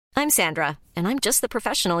I'm Sandra, and I'm just the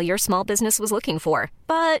professional your small business was looking for.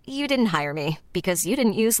 But you didn't hire me because you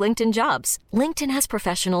didn't use LinkedIn Jobs. LinkedIn has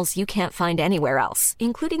professionals you can't find anywhere else,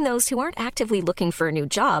 including those who aren't actively looking for a new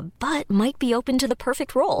job, but might be open to the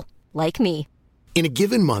perfect role, like me. In a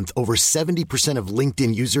given month, over 70% of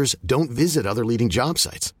LinkedIn users don't visit other leading job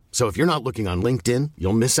sites. So if you're not looking on LinkedIn,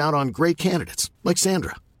 you'll miss out on great candidates like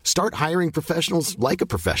Sandra. Start hiring professionals like a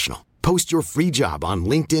professional. Post your free job on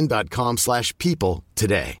linkedin.com/people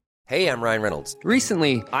today. Hey, I'm Ryan Reynolds.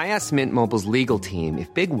 Recently, I asked Mint Mobile's legal team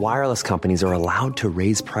if big wireless companies are allowed to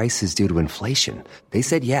raise prices due to inflation. They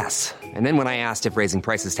said yes. And then when I asked if raising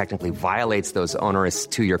prices technically violates those onerous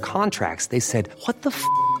 2-year contracts, they said, "What the f***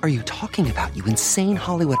 are you talking about, you insane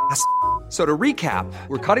Hollywood ass?" So to recap,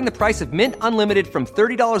 we're cutting the price of Mint Unlimited from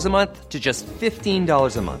 $30 a month to just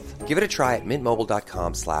 $15 a month. Give it a try at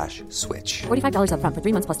mintmobile.com/switch. $45 up front for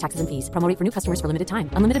 3 months plus taxes and fees. Promo rate for new customers for limited time.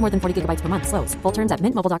 Unlimited more than 40 gigabytes per month. Slows full terms at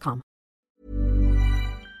mintmobile.com.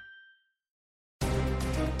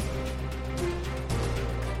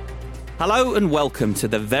 Hello and welcome to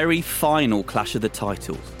the very final Clash of the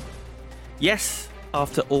Titles. Yes,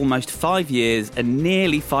 after almost 5 years and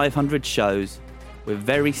nearly 500 shows, we're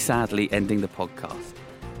very sadly ending the podcast.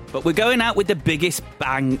 But we're going out with the biggest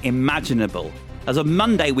bang imaginable. As on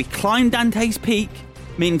Monday we climbed Dante's peak,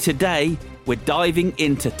 meaning today we're diving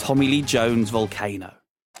into Tommy Lee Jones' Volcano.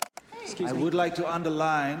 I would like to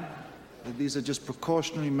underline that these are just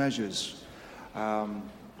precautionary measures.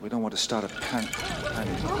 We don't want to start a panic.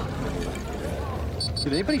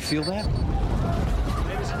 Did anybody feel that?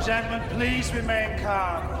 Ladies and gentlemen, please remain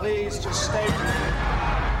calm. Please just stay.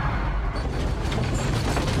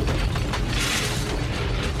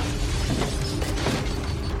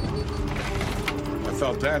 I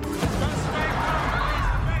felt that. Just stay calm.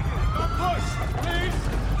 Don't push. Please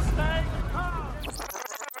stay calm.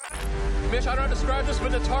 Mitch, I don't know how to describe this,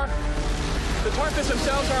 but the tar pits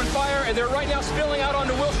themselves are on fire, and they're right now spilling out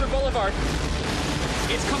onto Wilshire Boulevard.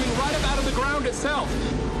 It's coming right up out of the ground itself.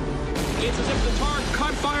 It's as if the tar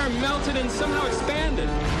caught fire, melted, and somehow expanded.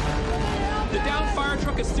 The downed fire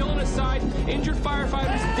truck is still on its side. Injured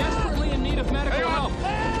firefighters desperately in need of medical help.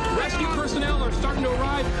 Rescue personnel are starting to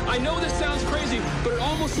arrive. I know this sounds crazy, but it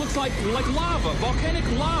almost looks like lava, volcanic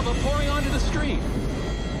lava pouring onto the street.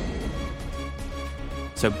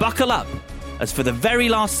 So buckle up, as for the very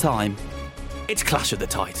last time, it's Clash of the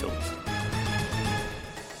Titles.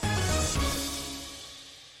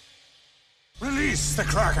 Release the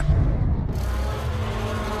Kraken.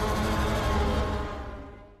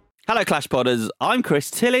 Hello Clash Podders, I'm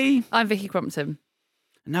Chris Tilley. I'm Vicky Crompton.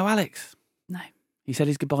 No Alex. No. He said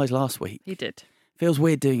his goodbyes last week. He did. Feels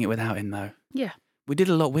weird doing it without him though. Yeah. We did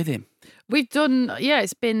a lot with him. We've done,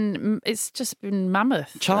 it's just been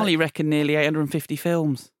mammoth. Charlie reckoned nearly 850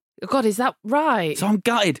 films. God, is that right? So I'm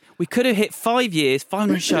gutted. We could have hit 5 years,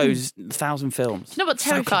 500 shows, 1,000 films. You know what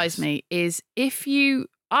terrifies me is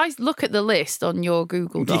I look at the list on your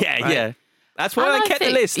Google Doc. Yeah, right? yeah. That's why I kept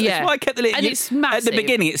the list. Yeah. That's why I kept the list. And it's massive. At the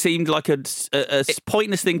beginning, it seemed like a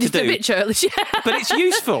pointless thing to do. It's a bit churlish, yeah. But it's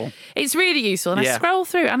useful. It's really useful. And I scroll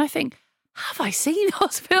through and I think, have I seen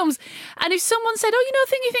those films? And if someone said, oh, you know,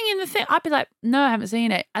 thingy in the thing, I'd be like, no, I haven't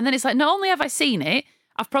seen it. And then it's like, not only have I seen it,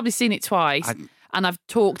 I've probably seen it twice. And I've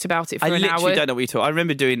talked about it for an hour. I literally don't know what you're talking. I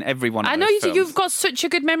remember doing every one of those films. I know you've got such a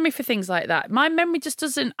good memory for things like that. My memory just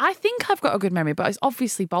doesn't... I think I've got a good memory, but it's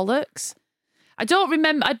obviously bollocks. I don't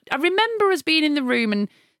remember... I remember us being in the room and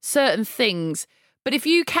certain things, but if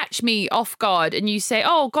you catch me off guard and you say,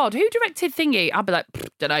 oh, God, who directed thingy? I'll be like,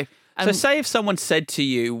 don't know. So say if someone said to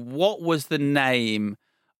you, what was the name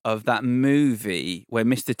of that movie where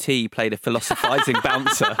Mr. T played a philosophizing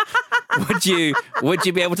bouncer, would you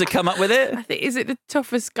be able to come up with it? I think, is it The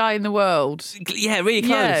Toughest Guy in the World? Yeah, really close.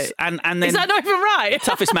 Yeah. And then is that not even right?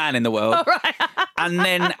 Toughest Man in the World. Oh, right. And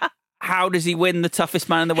then how does he win the Toughest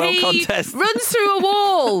Man in the World contest? He runs through a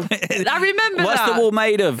wall. I remember What's the wall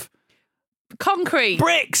made of? Concrete.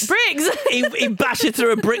 Bricks. he bashed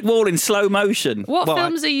through a brick wall in slow motion. What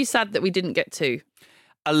films are you sad that we didn't get to?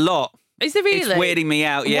 A lot. Is there really? It's weirding me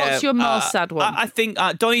out, yeah. What's your most sad one? I think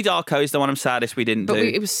Donnie Darko is the one I'm saddest we didn't do. But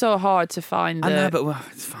it was so hard to find. I know, but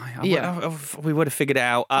it's fine. We would have figured it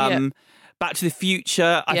out. Back to the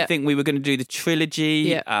Future, I think we were going to do the trilogy.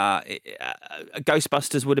 Yeah.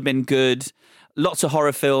 Ghostbusters would have been good. Lots of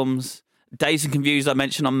horror films. Dazed and Confused I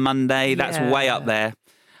mentioned on Monday. That's way up there.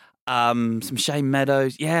 Some Shane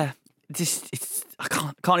Meadows. Yeah. I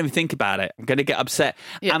can't even think about it. I'm going to get upset.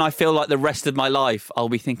 Yeah. And I feel like the rest of my life I'll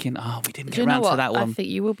be thinking, we didn't get around to that one. I think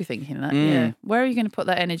you will be thinking that, yeah. Where are you going to put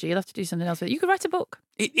that energy? You'll have to do something else with it. You could write a book.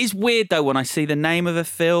 It is weird, though, when I see the name of a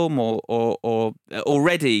film or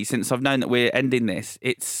already, since I've known that we're ending this,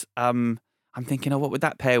 it's... I'm thinking, what would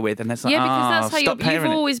that pair with? And it's like, because that's how you've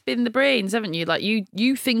always been the brains, haven't you? Like,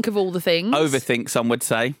 you think of all the things. Overthink, some would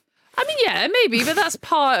say. I mean, yeah, maybe, but that's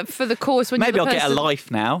part for the course. When maybe I'll get a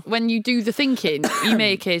life now. When you do the thinking, you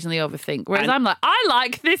may occasionally overthink. Whereas I'm like, I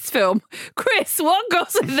like this film. Chris, what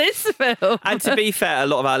goes with this film? And to be fair, a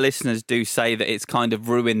lot of our listeners do say that it's kind of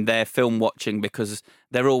ruined their film watching because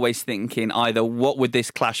they're always thinking either what would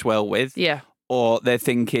this clash well with, or they're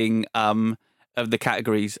thinking of the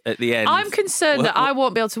categories at the end. I'm concerned that I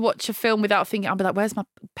won't be able to watch a film without thinking. I'll be like, "Where's my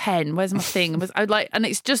pen? Where's my thing?" And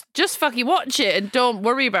it's just fucking watch it and don't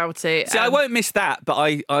worry about it. See, I won't miss that,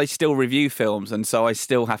 but I still review films, and so I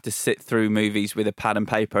still have to sit through movies with a pad and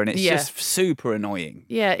paper, and it's just super annoying.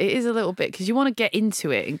 Yeah, it is a little bit because you want to get into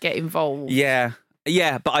it and get involved.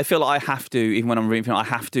 Yeah, but I feel like I have to, even when I'm reading film, I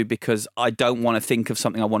have to because I don't want to think of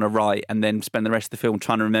something I want to write and then spend the rest of the film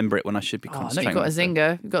trying to remember it when I should be concentrating. You've got a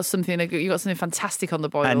zinger. You've got something fantastic on the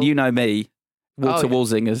boil. And you know me, wall-to-wall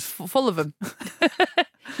zingers. Full of them.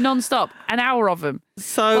 Non-stop. An hour of them.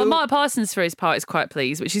 So, Mark Parsons, for his part, is quite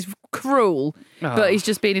pleased, which is cruel, but he's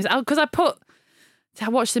just being his... Because I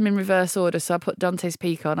watched them in reverse order, so I put Dante's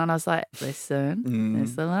Peak on and I was like, listen,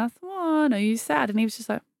 it's the last one. Are you sad? And he was just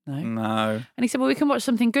like, No. And he said, well, we can watch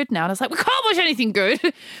something good now. And I was like, we can't watch anything good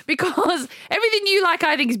because everything you like,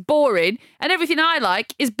 I think, is boring. And everything I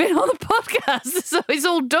like is been on the podcast. So it's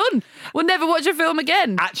all done. We'll never watch a film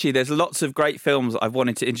again. Actually, there's lots of great films I've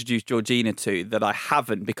wanted to introduce Georgina to that I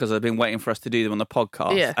haven't because I've been waiting for us to do them on the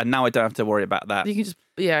podcast. Yeah. And now I don't have to worry about that. You can just,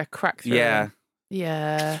 crack through.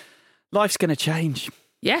 Yeah. Life's going to change.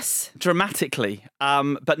 Yes. Dramatically.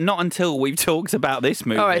 But not until we've talked about this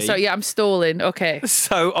movie. All right, so I'm stalling. Okay.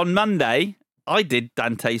 So on Monday, I did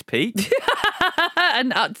Dante's Peak.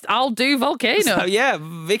 And I'll do Volcano. So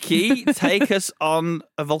Vicky, take us on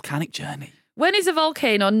a volcanic journey. When is a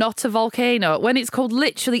volcano not a volcano? When it's called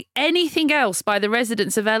literally anything else by the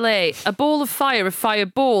residents of LA. A ball of fire, a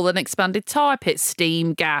fireball, an expanded tar pit,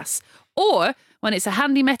 steam, gas. Or when it's a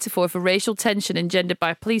handy metaphor for racial tension engendered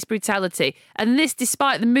by police brutality. And this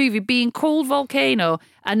despite the movie being called Volcano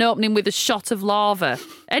and opening with a shot of lava.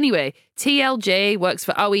 Anyway, TLJ works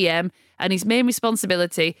for OEM and his main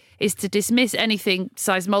responsibility is to dismiss anything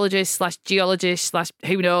seismologist/geologist/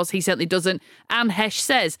 who knows, he certainly doesn't. Anne Hesh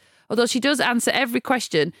says, although she does answer every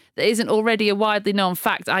question that isn't already a widely known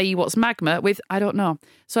fact, i.e. what's magma, with I don't know.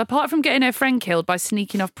 So apart from getting her friend killed by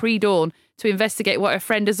sneaking off pre-dawn to investigate what her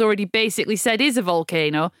friend has already basically said is a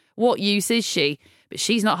volcano, what use is she? But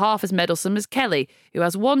she's not half as meddlesome as Kelly, who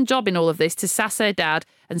has one job in all of this, to sass her dad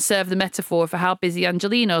and serve the metaphor for how busy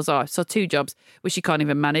Angelinos are. So 2 jobs, which she can't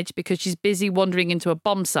even manage because she's busy wandering into a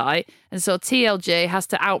bomb site. And so TLJ has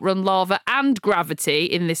to outrun lava and gravity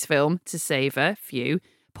in this film to save her. Phew.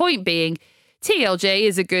 Point being, TLJ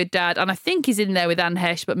is a good dad, and I think he's in there with Anne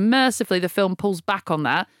Hesh, but mercifully the film pulls back on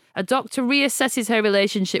that. A doctor reassesses her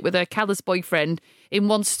relationship with her callous boyfriend in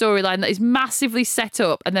one storyline that is massively set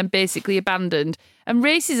up and then basically abandoned. And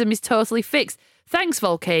racism is totally fixed. Thanks,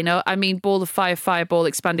 Volcano. I mean, ball of fire, fireball,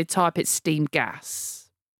 expanded tar pit, steam, gas.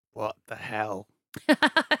 What the hell?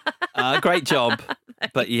 Great job.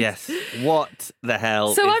 But yes, what the hell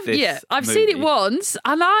is this I've movie? seen it once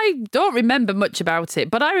and I don't remember much about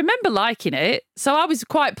it, but I remember liking it. So I was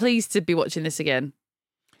quite pleased to be watching this again.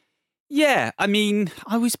 Yeah, I mean,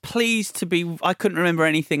 I was pleased to be... I couldn't remember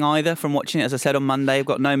anything either from watching it. As I said on Monday, I've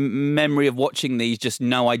got no memory of watching these, just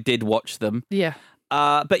know I did watch them. Yeah.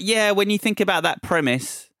 But yeah, when you think about that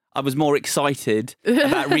premise, I was more excited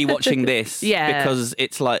about rewatching this. Because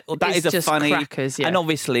it's like, that is a funny... crackers, and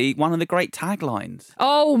obviously, one of the great taglines.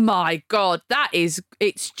 Oh my God,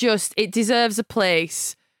 it deserves a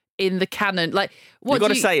place in the canon. Like, what You've got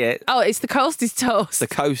to say it. Oh, it's The Coast is Toast. The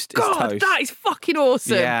Coast is God, Toast. that is fucking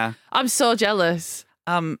awesome. Yeah. I'm so jealous.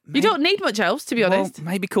 You don't need much else, to be honest. Well,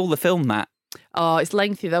 maybe call the film that. Oh, it's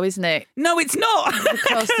lengthy though, isn't it? No, it's not.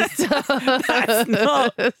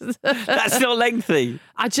 That's not lengthy.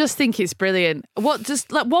 I just think it's brilliant.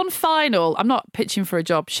 Just like one final, I'm not pitching for a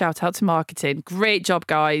job. Shout out to marketing. Great job,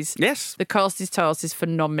 guys. Yes. The Coast is Toast is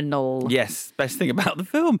phenomenal. Yes. Best thing about the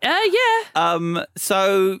film. Yeah.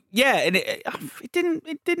 So yeah, and it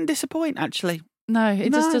didn't disappoint actually. No,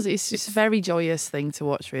 it just does. It's just a very joyous thing to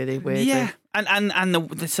watch, really. Weirdly. Yeah. And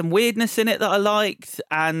there's some weirdness in it that I liked.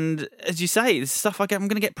 And as you say, there's stuff I'm going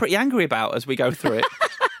to get pretty angry about as we go through it.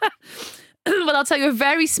 Well, I'll tell you a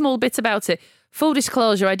very small bit about it. full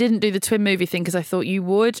disclosure, I didn't do the twin movie thing because I thought you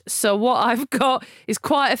would. So what I've got is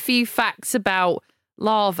quite a few facts about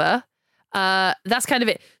lava. That's kind of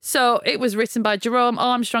it. So it was written by Jerome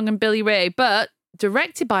Armstrong and Billy Ray, but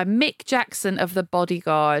directed by Mick Jackson of The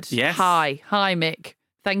Bodyguard. Yes. Hi, Mick.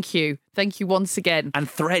 Thank you once again. And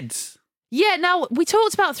Threads. Yeah, now we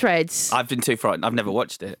talked about Threads. I've been too frightened. I've never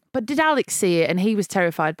watched it. But did Alex see it and he was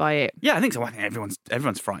terrified by it? Yeah, I think so. I think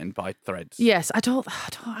everyone's frightened by Threads. Yes, I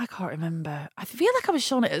can't remember. I feel like I was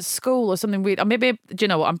shown it at school or something weird. Or maybe, do you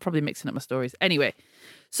know what? I'm probably mixing up my stories. Anyway,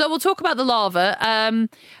 so we'll talk about the lava.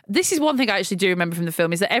 This is one thing I actually do remember from the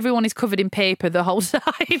film, is that everyone is covered in paper the whole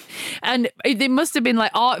time. And they must have been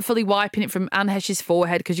like artfully wiping it from Anne Heche's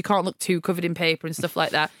forehead because you can't look too covered in paper and stuff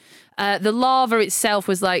like that. The lava itself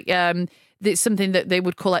was like it's something that they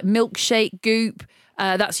would call like milkshake goop.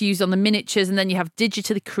 That's used on the miniatures, and then you have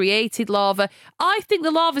digitally created lava. I think the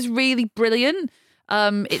lava is really brilliant.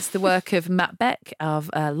 It's the work of Matt Beck of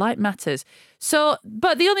Light Matters. So,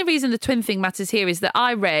 but the only reason the twin thing matters here is that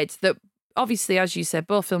I read that, obviously, as you said,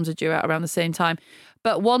 both films are due out around the same time.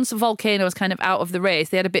 But once Volcano was kind of out of the race,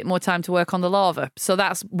 they had a bit more time to work on the lava. So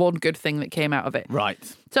that's one good thing that came out of it.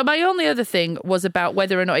 Right. So my only other thing was about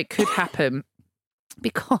whether or not it could happen,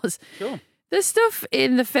 because there's stuff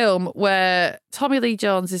in the film where Tommy Lee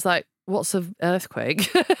Jones is like, what's an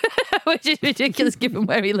earthquake? Which is ridiculous given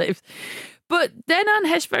where he lives. But then Anne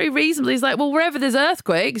Heche very reasonably is like, well, wherever there's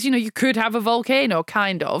earthquakes, you could have a volcano,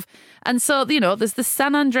 kind of. And so, there's the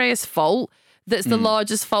San Andreas Fault. That's the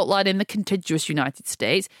largest fault line in the contiguous United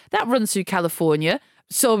States. That runs through California,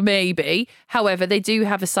 so maybe. However, they do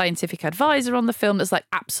have a scientific advisor on the film that's like,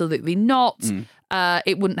 absolutely not.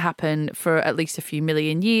 It wouldn't happen for at least a few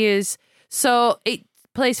million years. So it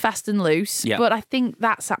plays fast and loose, but I think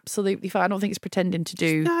that's absolutely fine. I don't think it's pretending to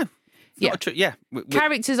do... No. Yeah.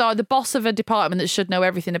 Characters are the boss of a department that should know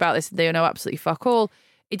everything about this. They know absolutely fuck all.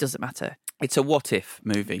 It doesn't matter. It's a what-if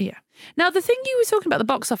movie. Yeah. Now, the thing you were talking about, the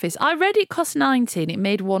box office, I read it cost 19. It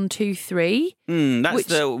made 123. That's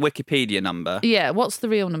the Wikipedia number. Yeah. What's the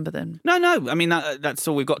real number then? No. I mean, that's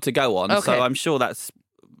all we've got to go on. Okay. So I'm sure that's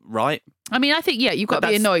right. I mean, I think, you've got to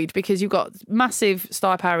be annoyed because you've got massive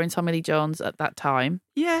star power in Tommy Lee Jones at that time.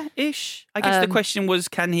 Yeah, ish. I guess the question was,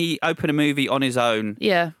 can he open a movie on his own?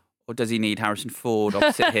 Yeah. Or does he need Harrison Ford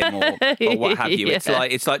opposite him, or what have you? It's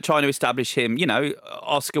like trying to establish him.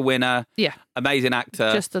 Oscar winner, amazing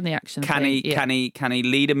actor, just on the action. Can he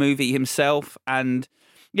lead a movie himself? And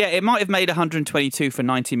it might have made 122 for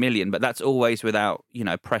 90 million, but that's always without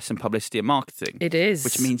press and publicity and marketing. It is,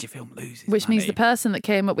 which means your film loses. Which means the person that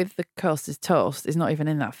came up with the cost is toast is not even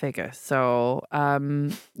in that figure. So I'd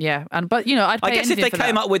pay I guess if they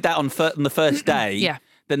came up with that on the first day,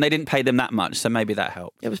 then they didn't pay them that much, so maybe that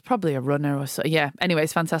helped. It was probably a runner or so. Yeah, anyway,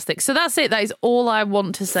 it's fantastic. So that's it. That is all I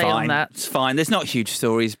want to say on that. It's fine. There's not huge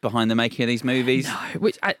stories behind the making of these movies. No,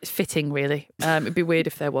 which fitting, really. It'd be weird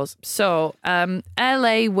if there was. So,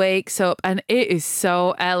 LA wakes up, and it is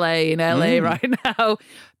so LA in LA right now.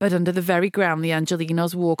 But under the very ground, the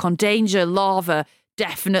Angelinos walk on danger, lava,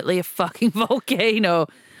 definitely a fucking volcano.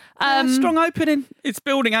 Strong opening. It's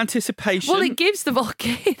building anticipation. Well, it gives the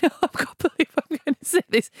volcano, I can't believe I'm going to say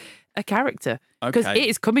this, a character. Because it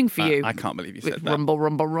is coming for you. I can't believe you said that. Rumble,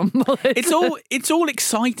 rumble, rumble. It's all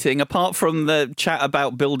exciting apart from the chat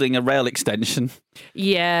about building a rail extension.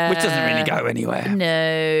 Yeah. Which doesn't really go anywhere.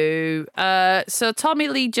 No. So Tommy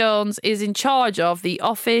Lee Jones is in charge of the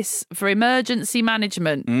Office for Emergency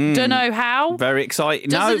Management. Don't know how. Very exciting.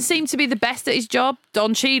 Doesn't seem to be the best at his job.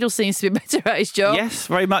 Don Cheadle seems to be better at his job. Yes,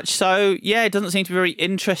 very much so. Yeah, it doesn't seem to be very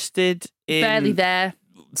interested in... Barely there.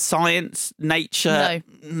 Science, nature,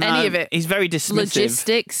 no, any of it. He's very dismissive.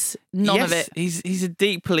 Logistics, none of it. He's a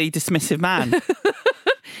deeply dismissive man.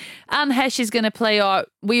 Anne Heche is going to play our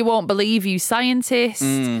 "We Won't Believe You" scientist.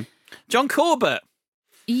 John Corbett.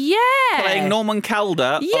 Yeah, playing Norman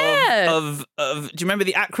Calder. Yeah. Of do you remember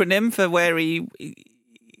the acronym for where he's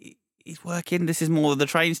working? This is more of the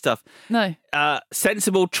train stuff. No.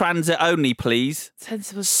 Sensible transit only, please.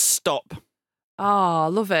 Sensible. Stop. Oh,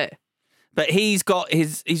 love it. But he's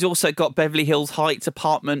also got Beverly Hills Heights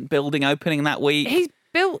apartment building opening that week. He's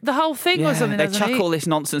built the whole thing or something. They chuck all this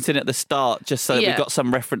nonsense in at the start just so that we've got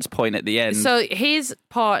some reference point at the end. So his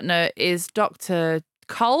partner is Dr.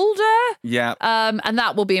 Calder. Yeah. And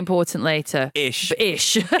that will be important later. Ish.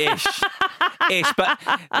 Ish, but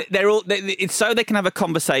it's so they can have a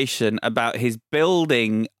conversation about his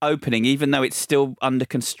building opening, even though it's still under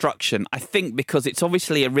construction. I think because it's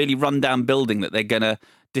obviously a really rundown building that they're going to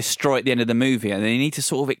destroy at the end of the movie, and they need to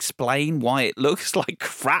sort of explain why it looks like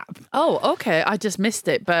crap. Oh, okay. I just missed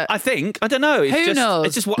it, but I don't know. Who knows?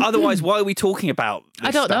 It's just otherwise, why are we talking about this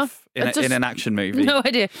I don't stuff know. in an action movie? No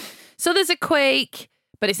idea. So there's a quake,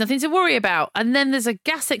 but it's nothing to worry about. And then there's a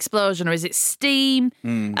gas explosion, or is it steam?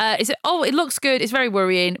 It looks good. It's very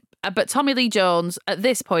worrying. But Tommy Lee Jones, at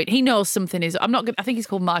this point, he knows something is. I think he's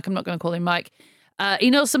called Mike. I'm not going to call him Mike. He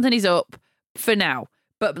knows something is up for now.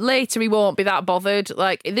 But later he won't be that bothered.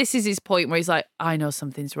 Like, this is his point where he's like, I know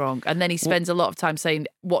something's wrong. And then he spends a lot of time saying,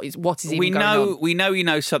 what is even going on? We know he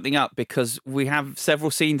knows something up because we have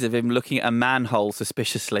several scenes of him looking at a manhole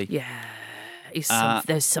suspiciously. Yeah.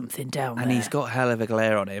 There's something down there. And he's got hell of a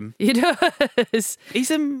glare on him. He does.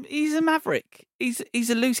 He's a maverick. He's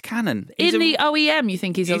a loose cannon. In the OEM, you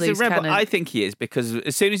think he's a loose rebel. cannon? I think he is, because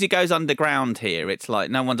as soon as he goes underground here, it's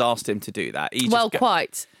like no one's asked him to do that.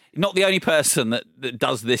 Quite. Not the only person that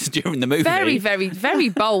does this during the movie. Very, very, very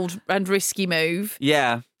bold and risky move.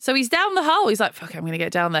 Yeah. So he's down the hole. He's like, fuck it, I'm going to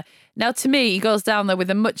get down there. Now, to me, he goes down there with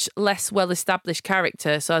a much less well-established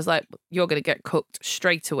character. So I was like, you're going to get cooked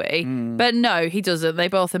straight away. But no, he doesn't. They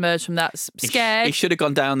both emerge from that scared. He should have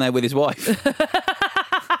gone down there with his wife.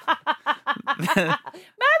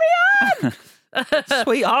 Marianne!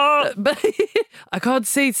 Sweetheart. But I can't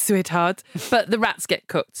say sweetheart. But the rats get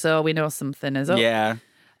cooked, so we know something is up. Yeah.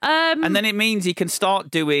 And then it means he can start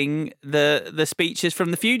doing the speeches from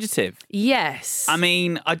The Fugitive. Yes. I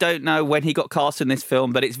mean, I don't know when he got cast in this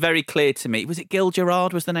film, but it's very clear to me. Was it Gil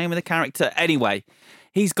Gerard was the name of the character? Anyway,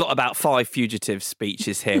 he's got about 5 fugitive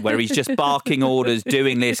speeches here where he's just barking orders,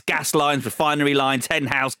 doing this, gas lines, refinery lines, hen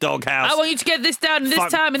house, dog house. I want you to get this done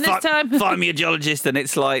this time and this time. Find me a geologist. And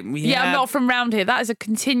it's like, yeah, I'm not from round here. That is a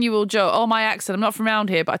continual joke. Oh, my accent. I'm not from round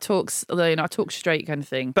here, but I talk straight kind of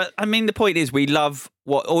thing. But I mean, the point is,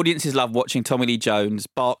 audiences love watching Tommy Lee Jones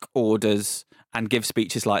bark orders and give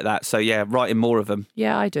speeches like that. So yeah, writing more of them.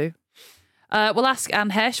 Yeah, I do. We'll ask Anne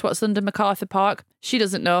Hesh what's London MacArthur Park. She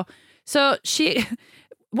doesn't know. So she...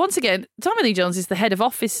 Once again, Tommy Lee Jones is the head of the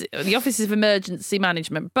Office of Emergency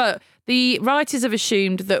Management, but the writers have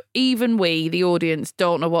assumed that even we, the audience,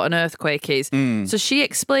 don't know what an earthquake is. So she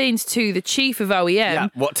explains to the chief of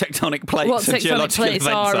OEM what tectonic plates and geological events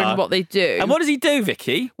are and what they do. And what does he do,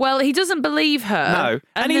 Vicky? Well, he doesn't believe her. No.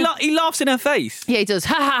 And he laughs in her face. Yeah, he does.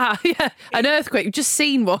 Ha ha ha. Yeah, an earthquake. We've just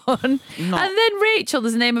seen one. And then Rachel,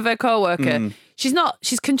 there's the name of her co-worker. She's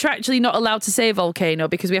contractually not allowed to say Volcano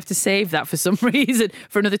because we have to save that for some reason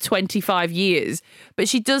for another 25 years. But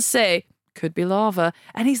she does say, could be lava.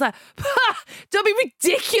 And he's like, don't be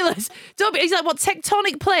ridiculous. He's like, what,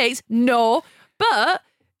 tectonic plates? No. But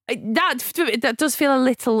that does feel a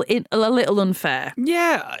little unfair.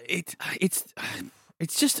 Yeah,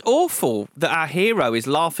 it's just awful that our hero is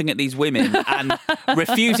laughing at these women and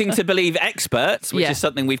refusing to believe experts, which is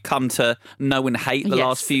something we've come to know and hate the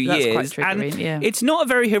last few years. And it's not a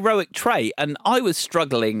very heroic trait. And I was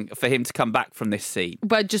struggling for him to come back from this scene.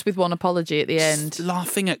 But just with one apology at the end.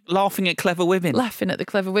 Laughing at clever women. Laughing at the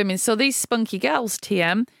clever women. So these spunky girls,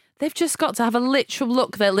 TM, they've just got to have a literal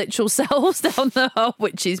look their literal selves down the hole,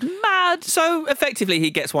 which is mad. So effectively, he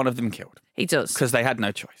gets one of them killed. He does. Because they had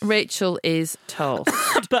no choice. Rachel is told.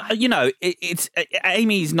 But, it's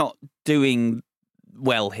Amy's not doing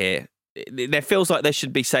well here. There feels like there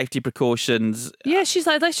should be safety precautions. Yeah, she's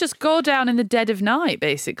like, let's just go down in the dead of night,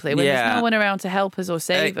 basically, when there's no one around to help us or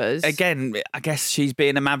save us. Again, I guess she's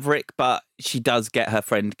being a maverick, but she does get her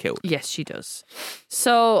friend killed. Yes, she does.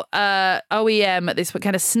 So OEM at this point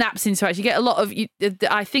kind of snaps into action. You get a lot of,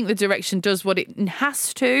 I think the direction does what it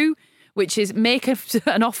has to, which is make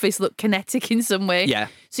an office look kinetic in some way. Yeah.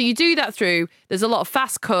 So you do that through, there's a lot of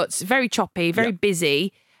fast cuts, very choppy, very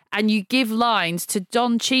busy, and you give lines to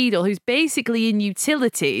Don Cheadle, who's basically in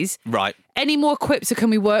utilities. Right. Any more quips or can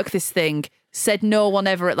we work this thing? Said no one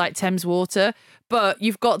ever at like Thames Water. But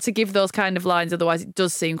you've got to give those kind of lines, otherwise it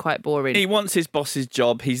does seem quite boring. He wants his boss's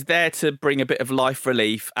job. He's there to bring a bit of life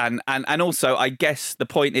relief. And also, I guess the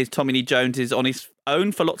point is Tommy Lee Jones is on his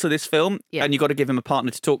own for lots of this film, and you've got to give him a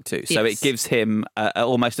partner to talk to. So it gives him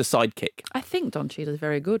almost a sidekick. I think Don Cheadle is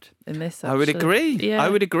very good in this, actually. I would agree. Yeah. I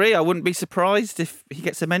would agree. I wouldn't be surprised if he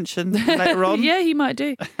gets a mention later on. Yeah, he might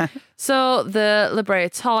do. So the La Brea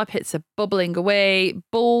tar pits are bubbling away.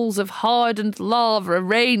 Balls of hardened lava are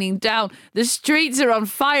raining down the street streets are on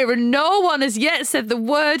fire and no one has yet said the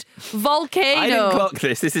word volcano. I didn't clock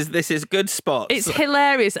this. This is good spots. It's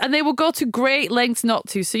hilarious. And they will go to great lengths not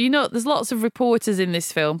to. So, there's lots of reporters in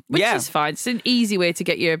this film, which is fine. It's an easy way to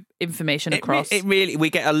get your information across. It really, we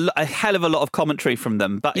get a hell of a lot of commentary from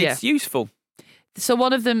them, but it's useful. So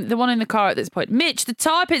one of them, the one in the car at this point, Mitch, the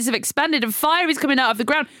tar pits have expanded and fire is coming out of the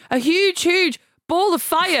ground. A huge, huge ball of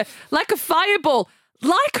fire, like a fireball,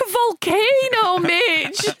 like a volcano,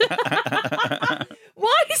 Mitch.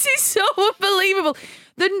 Why is it so unbelievable?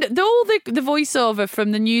 The voiceover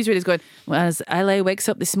from the newsreader is going, well, as LA wakes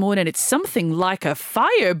up this morning, it's something like a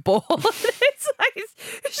fireball.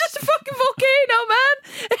 It's just a fucking volcano, man.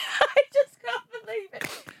 I just can't believe it.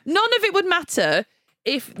 None of it would matter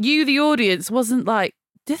if you, the audience, wasn't like,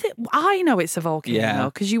 I know it's a volcano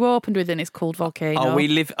because you opened with it's called Volcano.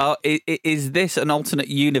 Is this an alternate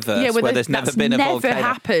universe where there's never been a volcano?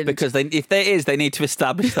 Happened. Because if there is, they need to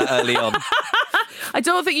establish that early on. I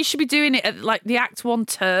don't think you should be doing it at like the Act 1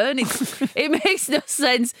 turn. It makes no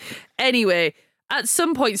sense. Anyway, at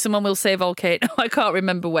some point someone will say volcano. I can't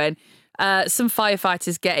remember when. Some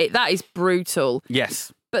firefighters get it. That is brutal.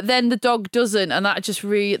 Yes. But then the dog doesn't, and that just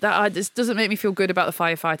doesn't make me feel good about the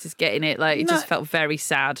firefighters getting it. Like, it just felt very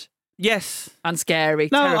sad. Yes. And scary.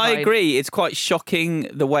 No, terrifying. I agree. It's quite shocking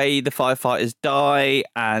the way the firefighters die,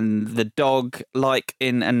 and the dog, like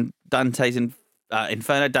in Dante's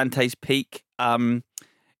Inferno, Dante's Peak. It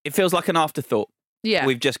feels like an afterthought. Yeah.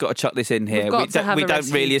 We've just got to chuck this in here. We don't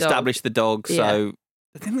really dog. establish the dog, so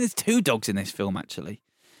I think there's 2 dogs in this film, actually.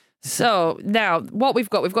 So now what we've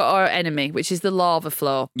got our enemy, which is the lava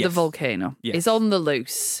flow, the volcano, is on the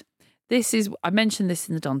loose. I mentioned this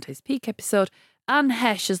in the Dante's Peak episode. Anne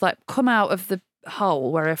Hesh has come out of the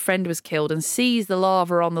hole where her friend was killed and sees the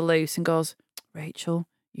lava on the loose and goes, Rachel,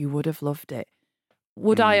 you would have loved it.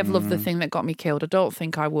 Would I have loved the thing that got me killed? I don't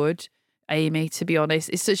think I would. Amy, to be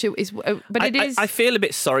honest, I feel a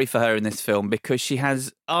bit sorry for her in this film because she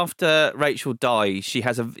has, after Rachel dies, she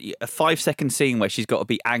has a 5-second scene where she's got to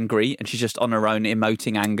be angry and she's just on her own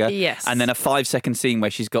emoting anger. Yes. And then a 5-second scene where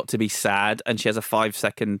she's got to be sad and she has a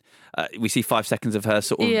 5-second, we see 5 seconds of her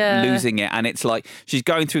sort of losing it. And it's like she's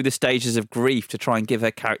going through the stages of grief to try and give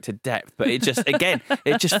her character depth. But it just, again,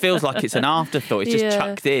 it just feels like it's an afterthought. It's just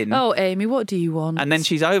chucked in. Oh, Amy, what do you want? And then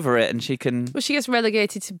she's over it and she can... Well, she gets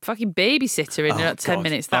relegated to fucking babysitter in about 10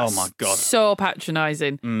 minutes. That's my God. So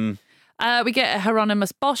patronising. We get a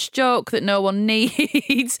Hieronymus Bosch joke that no one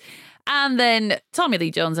needs. And then Tommy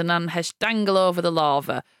Lee Jones and Anne Hesh dangle over the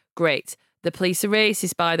lava. Great. The police are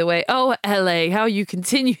racist, by the way. Oh, LA, how you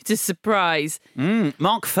continue to surprise.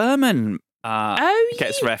 Mark Furman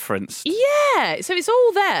gets referenced. Yeah, so it's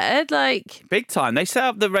all there, big time. They set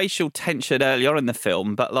up the racial tension early on in the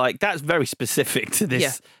film, but that's very specific to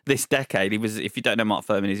this decade. He was, if you don't know Mark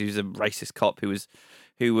Furman, he was a racist cop who was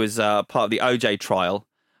part of the OJ trial.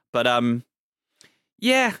 But I mean,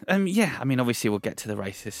 obviously we'll get to the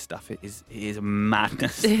racist stuff. It is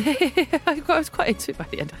madness. I was quite into it by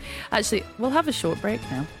the end. Actually, we'll have a short break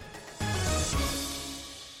now.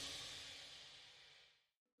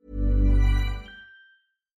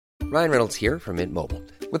 Ryan Reynolds here from Mint Mobile.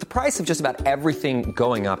 With the price of just about everything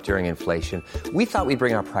going up during inflation, we thought we'd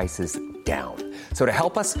bring our prices down. So to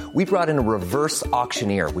help us, we brought in a reverse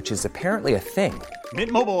auctioneer, which is apparently a thing. Mint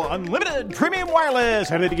Mobile Unlimited Premium Wireless.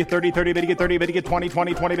 How to get 30, 30, bit to get 30, bit to get 20,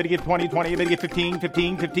 20, 20, bit to get 20, 20, bit to get 15,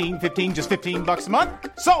 15, 15, 15, just $15 a month?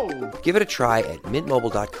 Sold! Give it a try at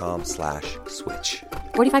mintmobile.com/switch.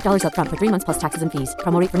 $45 up front for 3 months plus taxes and fees.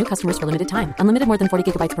 Promo rate for new customers for limited time. Unlimited more than 40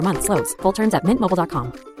 gigabytes per month. Slows full terms at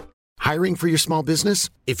mintmobile.com. Hiring for your small business?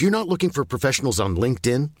 If you're not looking for professionals on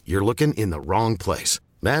LinkedIn, you're looking in the wrong place.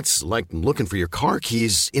 That's like looking for your car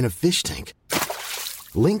keys in a fish tank.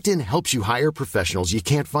 LinkedIn helps you hire professionals you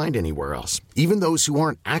can't find anywhere else, even those who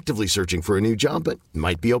aren't actively searching for a new job but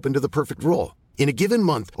might be open to the perfect role. In a given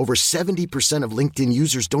month, over 70% of LinkedIn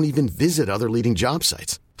users don't even visit other leading job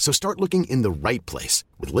sites. So start looking in the right place.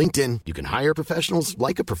 With LinkedIn, you can hire professionals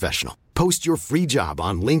like a professional. Post your free job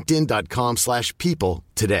on linkedin.com/people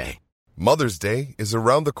today. Mother's Day is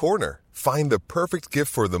around the corner. Find the perfect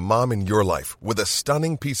gift for the mom in your life with a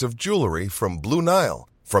stunning piece of jewelry from Blue Nile.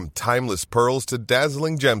 From timeless pearls to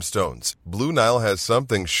dazzling gemstones, Blue Nile has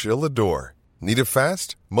something she'll adore. Need it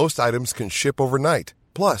fast? Most items can ship overnight.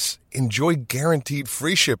 Plus, enjoy guaranteed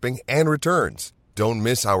free shipping and returns. Don't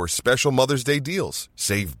miss our special Mother's Day deals.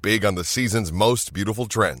 Save big on the season's most beautiful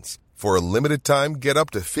trends. For a limited time, get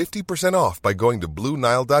up to 50% off by going to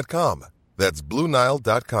BlueNile.com. That's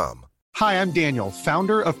BlueNile.com. Hi, I'm Daniel,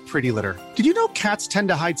 founder of Pretty Litter. Did you know cats tend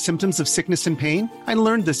to hide symptoms of sickness and pain? I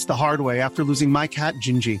learned this the hard way after losing my cat,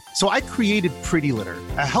 Gingy. So I created Pretty Litter,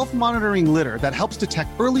 a health monitoring litter that helps detect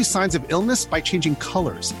early signs of illness by changing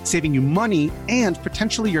colors, saving you money and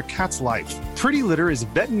potentially your cat's life. Pretty Litter is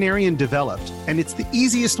veterinarian developed, and it's the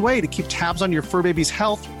easiest way to keep tabs on your fur baby's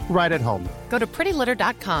health right at home. Go to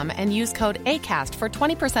prettylitter.com and use code ACAST for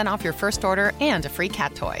 20% off your first order and a free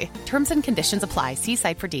cat toy. Terms and conditions apply. See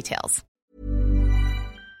site for details.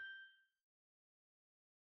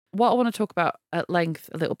 What I want to talk about at length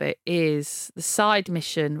a little bit is the side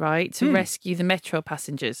mission, right, to rescue the metro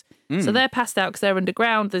passengers. So they're passed out because they're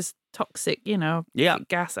underground. There's toxic,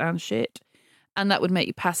 gas and shit. And that would make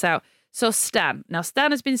you pass out. So Stan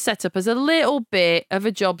has been set up as a little bit of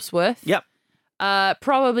a job's worth. Yep.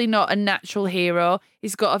 Probably not a natural hero.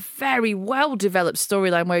 He's got a very well-developed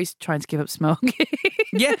storyline where he's trying to give up smoke.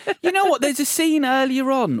 Yeah. You know what? There's a scene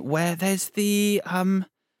earlier on where there's the...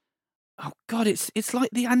 Oh God! It's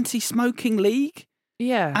like the anti-smoking league,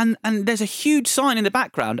 yeah. And there's a huge sign in the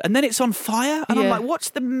background, and then it's on fire, and I'm like,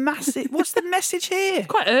 what's the message here? It's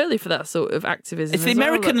quite early for that sort of activism. It's the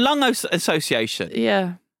American Lung Association,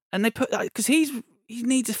 yeah, and they put because he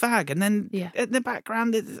needs a fag, and then in the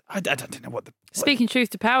background, I don't know what the. Speaking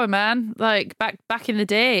truth to power, man. Like back in the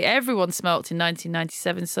day, everyone smoked in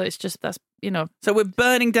 1997, so it's just that's. So we're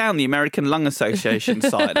burning down the American Lung Association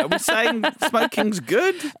side. Are we saying smoking's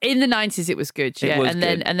good? In the 90s, it was good, yeah. And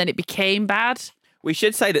then it became bad. We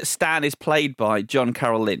should say that Stan is played by John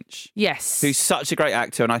Carroll Lynch. Yes. Who's such a great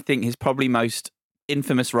actor, and I think his probably most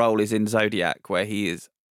infamous role is in Zodiac, where he is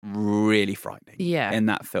really frightening in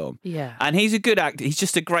that film. Yeah. And he's a good actor. He's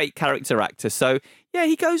just a great character actor. So, yeah,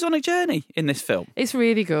 he goes on a journey in this film. It's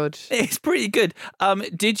really good. It's pretty good.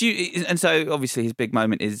 Did you... And so, obviously, his big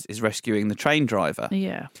moment is rescuing the train driver.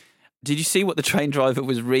 Yeah. Did you see what the train driver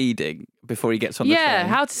was reading before he gets on the train? Yeah,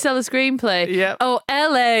 how to sell a screenplay. Yeah. Oh,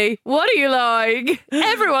 LA, what are you like?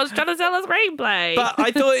 Everyone's trying to sell a screenplay. But I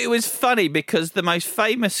thought it was funny because the most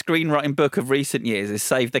famous screenwriting book of recent years is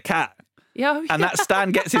Save the Cat. Yeah, and that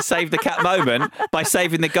Stan gets his Save the Cat moment by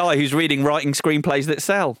saving the guy who's writing screenplays that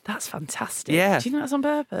sell. That's fantastic. Yeah. Do you know that's on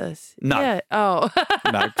purpose? No. Yeah. Oh.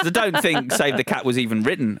 No, because I don't think Save the Cat was even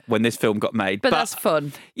written when this film got made. But that's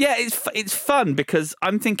fun. Yeah, it's fun because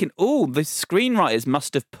I'm thinking, the screenwriters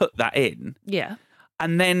must have put that in. Yeah.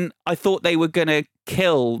 And then I thought they were going to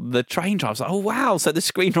kill the train driver. I was like, oh, wow. So the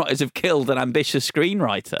screenwriters have killed an ambitious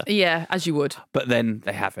screenwriter. Yeah, as you would. But then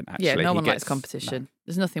they haven't, actually. Yeah, no one likes competition. No.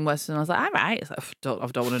 There's nothing worse than I was like, all right. It's like, I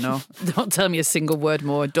don't want to know. Don't tell me a single word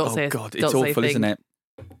more. Don't say God, don't it's say awful, isn't it?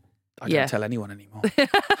 I don't tell anyone anymore.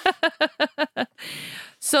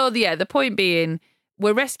 So, the point being,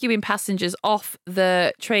 we're rescuing passengers off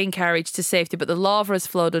the train carriage to safety, but the lava has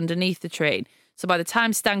flowed underneath the train. So by the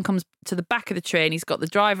time Stan comes to the back of the train, he's got the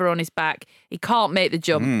driver on his back. He can't make the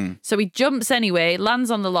jump. So he jumps anyway, lands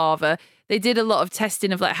on the lava. They did a lot of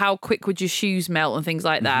testing of like how quick would your shoes melt and things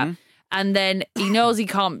like that. And then he knows he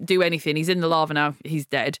can't do anything. He's in the lava now. He's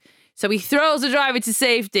dead. So he throws the driver to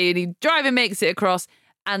safety and the driver makes it across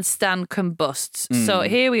and Stan combusts. So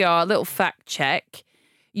here we are, a little fact check.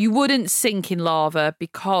 You wouldn't sink in lava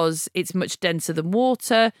because it's much denser than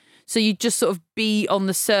water. So you just sort of be on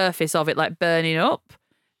the surface of it, like burning up.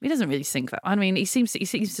 He doesn't really sink that. I mean, he seems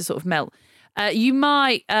to sort of melt. You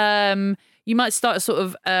might start a sort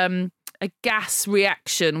of a gas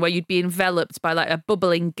reaction where you'd be enveloped by like a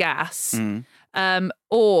bubbling gas.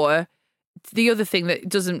 Or the other thing that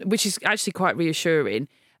doesn't, which is actually quite reassuring,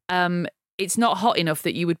 it's not hot enough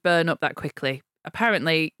that you would burn up that quickly.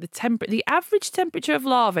 Apparently, the average temperature of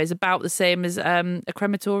lava is about the same as a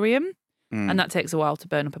crematorium. And that takes a while to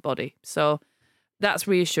burn up a body. So that's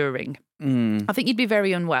reassuring. I think you'd be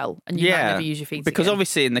very unwell and you might never use your feet because again.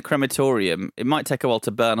 obviously in the crematorium, it might take a while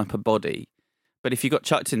to burn up a body. But if you got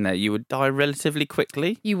chucked in there, you would die relatively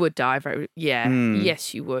quickly. You would die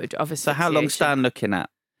yes, you would. Obviously. So how long Stan looking at?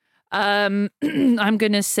 I'm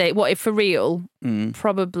going to say, if for real?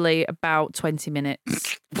 Probably about 20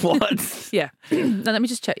 minutes. What? Yeah. Now, let me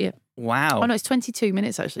just check you. Wow. Oh, no, it's 22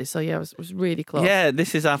 minutes, actually. So, yeah, it was really close. Yeah,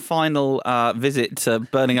 this is our final visit to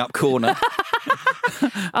Burning Up Corner.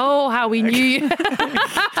 Oh, how we knew you.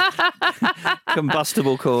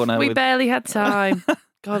 Combustible Corner. We barely had time.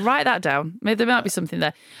 God, write that down. Maybe there might be something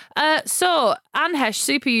there. So, Anne Hesh,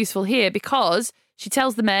 super useful here because she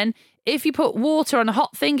tells the men, if you put water on a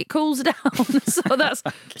hot thing, it cools down. So that's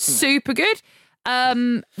super good.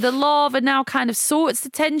 The lava now kind of sorts the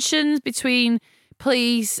tensions between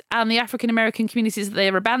police and the African-American communities that they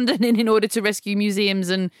are abandoning in order to rescue museums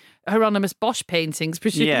and Hieronymus Bosch paintings,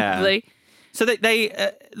 presumably. So the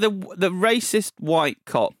racist white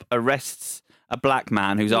cop arrests a black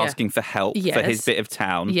man who's asking for help for his bit of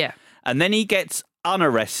town. Yeah. And then he gets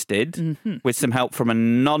unarrested with some help from a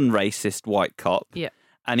non-racist white cop. Yeah.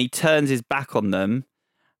 And he turns his back on them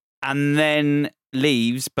and then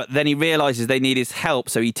leaves, but then he realises they need his help,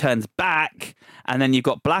 so he turns back, and then you've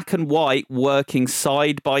got black and white working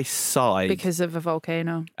side by side. Because of a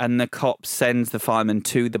volcano. And the cop sends the fireman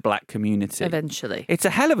to the black community. Eventually. It's a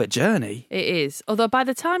hell of a journey. It is. Although by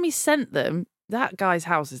the time he sent them, that guy's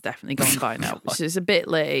house has definitely gone by now, which is a bit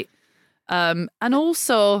late. And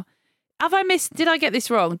also, did I get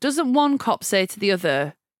this wrong? Doesn't one cop say to the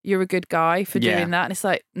other, "You're a good guy for doing that"? And it's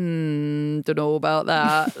like, don't know about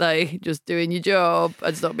that. Like, just doing your job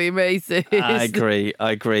and stop being racist. I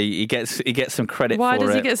agree. He gets some credit for it. Why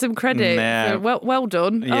does he get some credit? Yeah. Well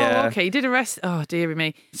done. Yeah. Oh, okay. He did arrest. Oh, dearie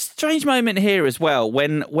me. Strange moment here as well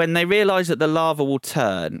when they realise that the lava will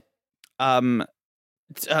turn.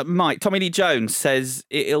 Tommy Lee Jones says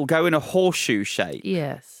it'll go in a horseshoe shape.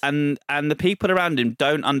 Yes. And the people around him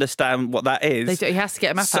don't understand what that is. He has to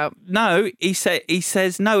get a map out. No, he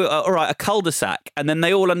says, no, all right, a cul-de-sac. And then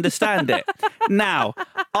they all understand it. Now,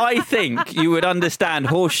 I think you would understand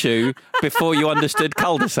horseshoe before you understood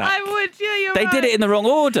cul-de-sac. I would, yeah, you're They right. did it in the wrong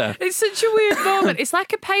order. It's such a weird moment. It's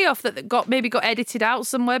like a payoff that got edited out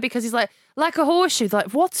somewhere because he's like a horseshoe.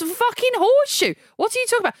 Like, what's a fucking horseshoe? What are you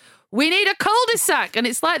talking about? We need a cul-de-sac. And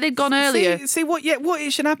it's like they'd gone earlier. See what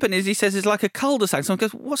it should happen is he says it's like a cul-de-sac. Someone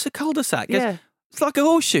goes, what's a cul-de-sac? He goes, Yeah. it's like a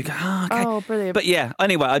horseshoe. Okay. Oh, brilliant. But yeah,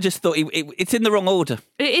 anyway, I just thought it's in the wrong order.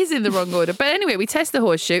 It is in the wrong order. But anyway, we test the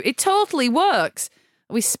horseshoe. It totally works.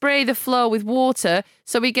 We spray the floor with water.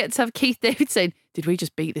 So we get to have Keith David saying, "Did we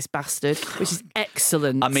just beat this bastard?" Which is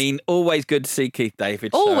excellent. I mean, always good to see Keith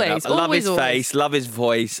David. Always, I love always, his face, love his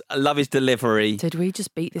voice, I love his delivery. Did we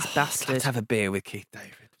just beat this bastard? Let's have a beer with Keith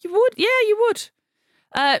David. You would, yeah, you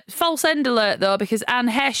would. False end alert, though, because Anne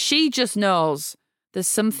Hesh, she just knows there's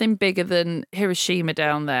something bigger than Hiroshima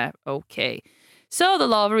down there. Okay. So the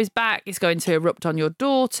lava is back. It's going to erupt on your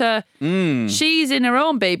daughter. She's in her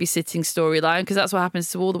own babysitting storyline because that's what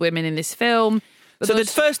happens to all the women in this film. But so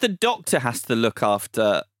first the doctor has to look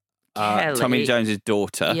after Tommy Jones's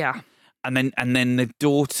daughter. Yeah. And then the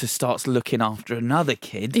daughter starts looking after another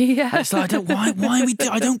kid. Yeah. And it's like, why are we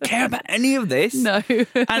I don't care about any of this. No.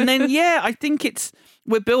 And then, I think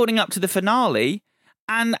we're building up to the finale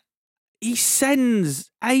and he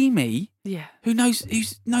sends Amy, who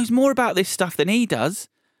knows more about this stuff than he does,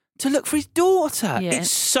 to look for his daughter. Yeah.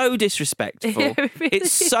 It's so disrespectful. It really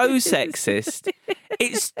it's so is. sexist.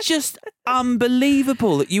 It's just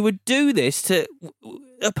unbelievable that you would do this to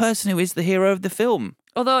a person who is the hero of the film.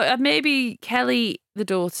 Although maybe Kelly, the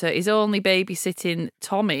daughter, is only babysitting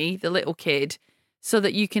Tommy, the little kid, so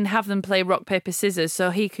that you can have them play rock, paper, scissors so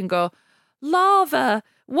he can go, "Lava,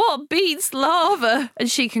 what beats lava?"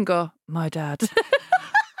 And she can go, "My dad."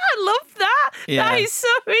 I love that. Yeah. That is so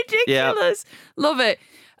ridiculous. Love it.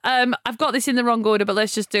 I've got this in the wrong order, but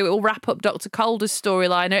let's just do it. We'll wrap up Dr. Calder's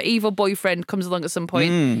storyline. Her evil boyfriend comes along at some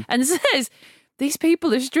point and says, "These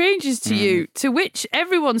people are strangers to you," to which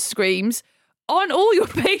everyone screams, "Aren't all your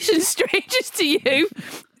patients strangers to you?"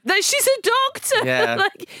 That she's a doctor. Yeah.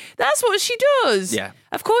 Like, that's what she does. Yeah.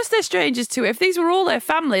 Of course they're strangers to her. If these were all their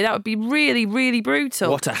family, that would be really, really brutal.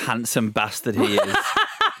 What a handsome bastard he is.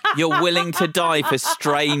 You're willing to die for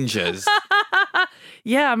strangers.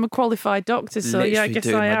 Yeah, I'm a qualified doctor, so Literally yeah, I guess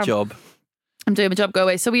doing I am. my job. I'm doing my job, go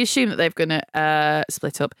away. So we assume that they're going to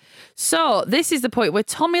split up. So this is the point where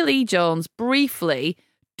Tommy Lee Jones briefly,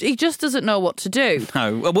 he just doesn't know what to do.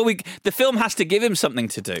 No, well, the film has to give him something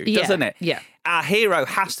to do, doesn't it? Yeah. Our hero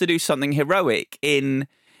has to do something heroic. In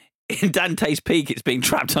Dante's Peak, it's being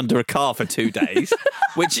trapped under a car for 2 days,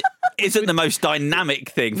 which isn't the most dynamic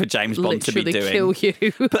thing for James Bond to be doing. Kill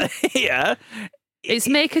you. But here, it's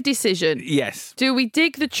make a decision. Yes. Do we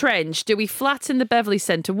dig the trench? Do we flatten the Beverly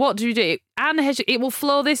Centre? What do we do? It will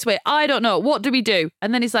flow this way. I don't know. What do we do?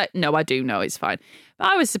 And then he's like, "No, I do know. It's fine." But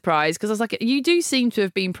I was surprised because I was like, you do seem to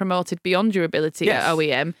have been promoted beyond your ability at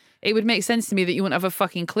OEM. It would make sense to me that you wouldn't have a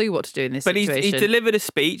fucking clue what to do in this situation. But he's delivered a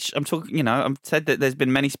speech. I'm talking, I've said that there's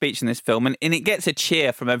been many speeches in this film and it gets a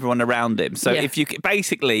cheer from everyone around him. So if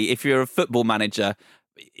you're a football manager,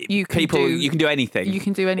 you can do anything. You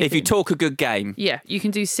can do anything. If you talk a good game. Yeah, you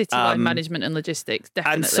can do city line management and logistics,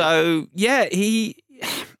 definitely. And so,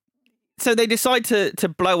 so they decide to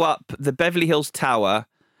blow up the Beverly Hills Tower,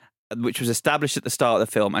 which was established at the start of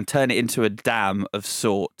the film, and turn it into a dam of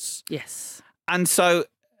sorts. Yes. And so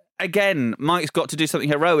again, Mike's got to do something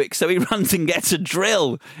heroic, so he runs and gets a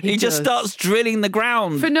drill. He just starts drilling the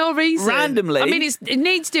ground. For no reason. Randomly. I mean, it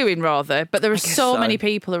needs doing rather, but there are so many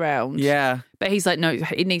people around. Yeah. But he's like, no,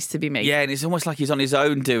 it needs to be me. Yeah, and it's almost like he's on his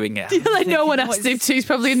own doing it. Like no one asked him to. He's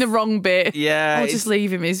probably in the wrong bit. Yeah. I'll just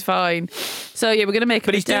leave him. He's fine. So, yeah, we're going to make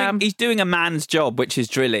him he's doing a man's job, which is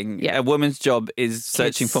drilling. Yeah. A woman's job is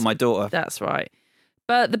searching for my daughter. That's right.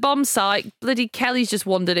 But the bomb site, bloody Kelly's just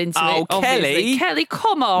wandered into it. Oh, obviously. Kelly,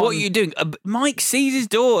 come on. What are you doing? Mike sees his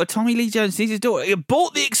daughter. Tommy Lee Jones sees his daughter. He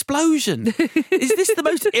bought the explosion. Is this the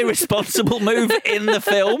most irresponsible move in the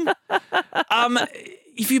film?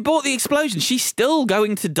 If you bought the explosion, she's still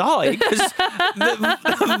going to die because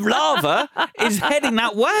the lava is heading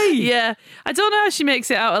that way. Yeah. I don't know how she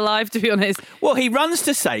makes it out alive, to be honest. Well, he runs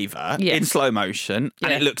to save her in slow motion,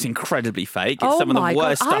 and it looks incredibly fake. It's some of the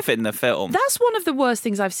worst stuff in the film. That's one of the worst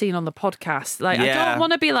things I've seen on the podcast. Like, I don't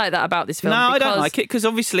want to be like that about this film. No, I don't like it because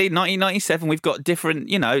obviously 1997, we've got different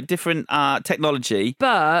technology.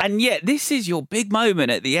 And yet, this is your big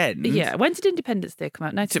moment at the end. Yeah. When did Independence Day come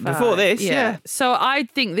out? 95. Before this, yeah. So I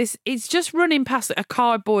think it's just running past a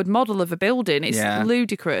cardboard model of a building. It's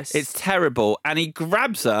ludicrous. It's terrible. And he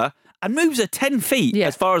grabs her and moves her 10 feet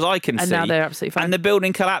as far as I can see. And now they're absolutely fine. And the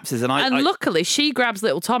building collapses. And luckily, she grabs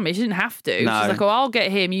little Tommy. She didn't have to. No. She's like, oh, I'll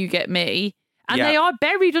get him, you get me. And they are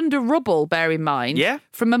buried under rubble, bear in mind. Yeah.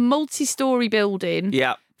 From a multi-storey building.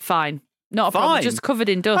 Yeah. Fine. Not a problem, just covered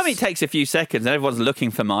in dust. I mean, it takes a few seconds and everyone's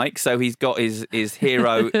looking for Mike, so he's got his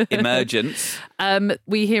hero emergence.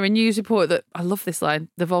 We hear a news report that, I love this line,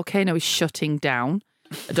 the volcano is shutting down.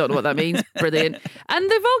 I don't know what that means. Brilliant. And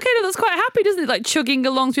the volcano looks quite happy, doesn't it? Like chugging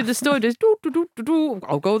along through the storm. Just,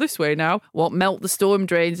 I'll go this way now. Won't melt the storm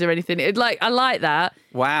drains or anything. I like that.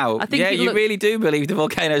 Wow. I think you really do believe the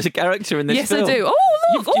volcano's a character in this film. Yes, I do. Oh,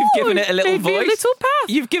 look. You've given it a little voice. A little path.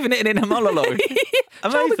 You've given it an inner monologue.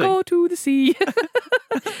 Amazing. Shall we go to the sea?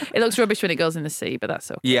 It looks rubbish when it goes in the sea, but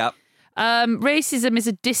that's okay. Yeah. Racism is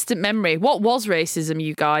a distant memory. What was racism,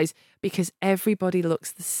 you guys? Because everybody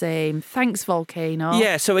looks the same. Thanks, Volcano.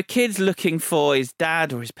 Yeah, so a kid's looking for his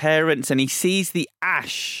dad or his parents, and he sees the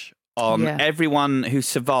ash on everyone who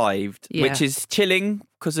survived, which is chilling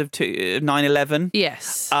because of 9/11.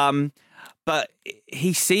 Yes. But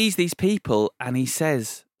he sees these people and he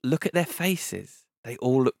says, look at their faces. They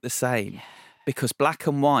all look the same. Yeah. Because black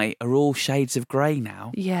and white are all shades of grey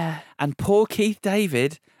now. Yeah. And poor Keith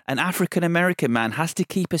David, an African-American man, has to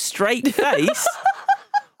keep a straight face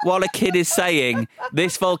while a kid is saying,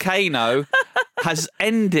 this volcano has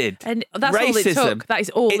ended. And that's racism. All it took. That is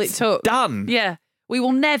all it took. Done. Yeah. We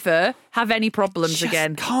will never have any problems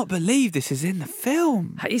again. I can't believe this is in the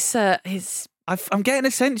film. It's I'm getting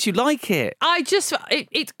a sense you like it. I just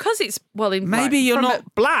because it's maybe you're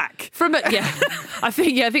not black. I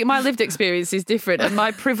think my lived experience is different, and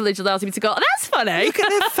my privilege allows me to go, oh, that's funny. Look at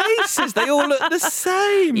their faces; they all look the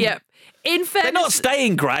same. Yeah, in fairness, they're not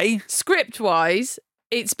staying grey. Script wise,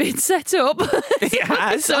 it's been set up. It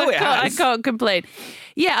has. I can't complain.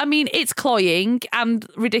 Yeah, I mean, it's cloying and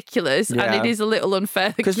ridiculous, and it is a little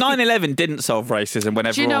unfair. Because 9/11 didn't solve racism when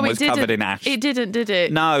everyone was covered in ash. It didn't, did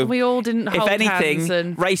it? No. We all didn't hold hands. If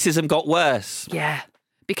anything, racism got worse. Yeah,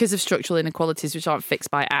 because of structural inequalities which aren't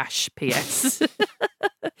fixed by ash, P.S.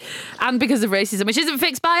 And because of racism, which isn't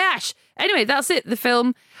fixed by ash. Anyway, that's it, the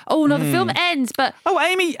film. Oh, no, the film ends, but... Oh,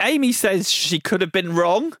 Amy says she could have been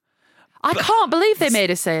wrong. I can't believe they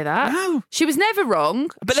made her say that. No. She was never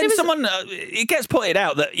wrong. But then someone, it gets pointed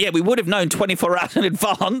out that, we would have known 24 hours in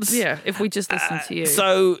advance. Yeah, if we just listened to you.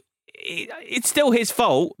 So it's still his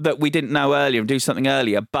fault that we didn't know earlier and do something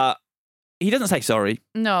earlier, but he doesn't say sorry.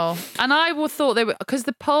 No. And I thought they were, because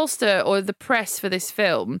the poster or the press for this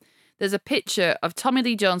film, there's a picture of Tommy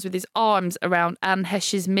Lee Jones with his arms around Anne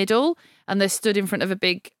Heche's middle, and they're stood in front of a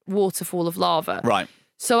big waterfall of lava. Right.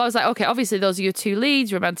 So I was like, okay, obviously those are your two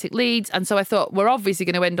leads, romantic leads. And so I thought, we're obviously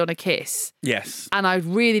going to end on a kiss. Yes. And I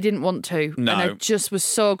really didn't want to. No. And I just was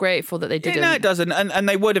so grateful that they didn't. No, it doesn't. And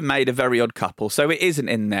they would have made a very odd couple. So it isn't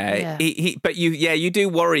in there. Yeah. But you do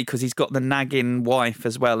worry because he's got the nagging wife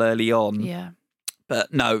as well early on. Yeah.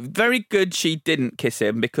 But no, very good she didn't kiss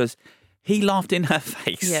him because he laughed in her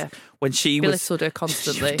face when she belittled her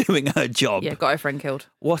constantly. Doing her job. Yeah, got her friend killed.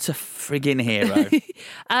 What a friggin' hero.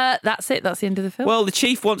 That's it. That's the end of the film. Well, the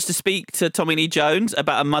chief wants to speak to Tommy Lee Jones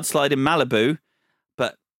about a mudslide in Malibu,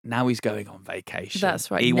 but now he's going on vacation.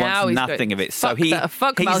 That's right. He now wants nothing of it. So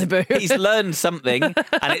fuck Malibu. He's learned something, and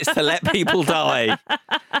it's to let people die.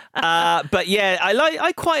 But yeah,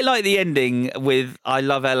 I quite like the ending with "I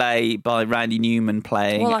Love LA" by Randy Newman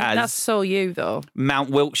playing. Well, as that's so you though. Mount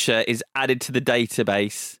Wiltshire is added to the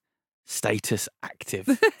database. Status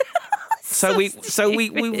active. So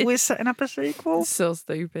we're setting up a sequel. So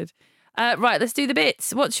stupid. Right, let's do the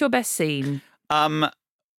bits. What's your best scene?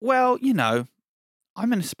 Well, you know,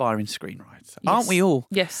 I'm an aspiring screenwriter, aren't we all?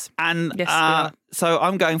 Yes. And yes, we are. So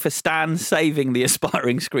I'm going for Stan saving the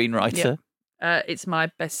aspiring screenwriter. Yeah. It's my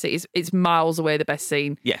best scene. It's miles away the best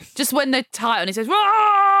scene. Yes. Just when they're tight and he says, "Roar!"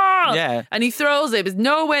 Yeah. And he throws it. There's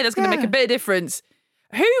no way that's going to make a bit of difference.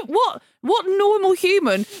 What normal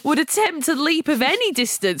human would attempt a leap of any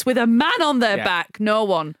distance with a man on their back? No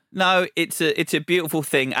one. No, it's a beautiful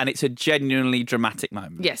thing, and it's a genuinely dramatic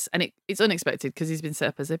moment. Yes, and it's unexpected because he's been set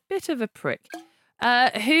up as a bit of a prick.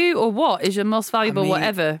 Who or what is your most valuable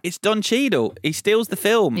whatever? It's Don Cheadle. He steals the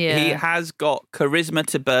film. Yeah. He has got charisma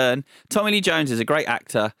to burn. Tommy Lee Jones is a great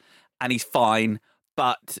actor, and he's fine.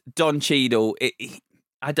 But Don Cheadle,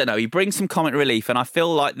 I don't know. He brings some comic relief, and I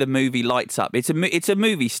feel like the movie lights up. It's a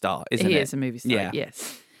movie star, isn't it? He is a movie star. Yeah.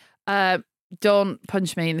 Yes. Don't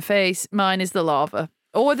punch me in the face. Mine is the lava.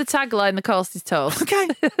 Or the tagline, the cost is toast.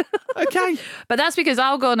 Okay. But that's because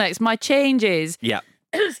I'll go next. My change is,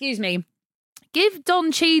 excuse me, give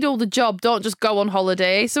Don Cheadle the job. Don't just go on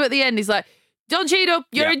holiday. So at the end, he's like, Don Cheadle,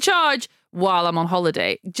 you're in charge while I'm on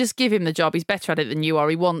holiday. Just give him the job. He's better at it than you are.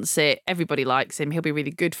 He wants it. Everybody likes him. He'll be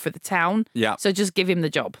really good for the town. Yeah. So just give him the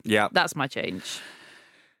job. Yeah. That's my change.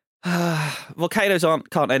 Volcanoes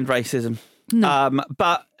can't end racism. No.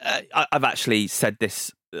 But I've actually said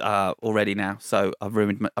this already now, so I've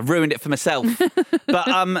ruined it for myself.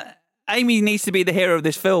 But Amy needs to be the hero of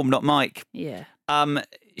this film, not Mike. Yeah.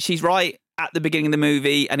 She's right at the beginning of the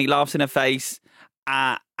movie, and he laughs in her face.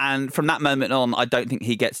 And from that moment on, I don't think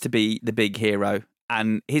he gets to be the big hero.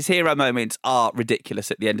 And his hero moments are ridiculous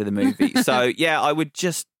at the end of the movie. So yeah, I would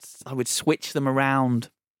switch them around.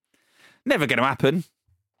 Never going to happen.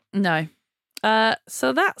 No.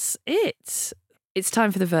 So that's it. It's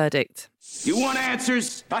time for the verdict. You want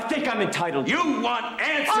answers? I think I'm entitled. You want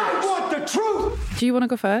answers? I want the truth! Do you want to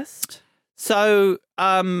go first? So,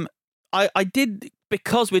 I did,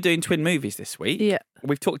 because we're doing twin movies this week. Yeah.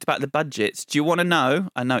 We've talked about the budgets. Do you want to know?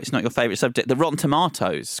 I know it's not your favourite subject. The Rotten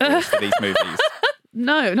Tomatoes scores for these movies.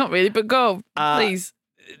 No, not really, but go, please.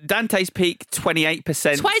 Dante's Peak, 28%.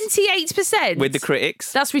 28%? With the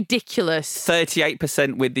critics. That's ridiculous.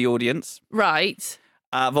 38% with the audience. Right.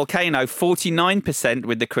 Volcano, 49%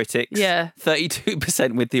 with the critics. Yeah.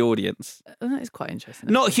 32% with the audience. That is quite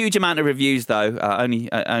interesting. Not a huge amount of reviews, though. Only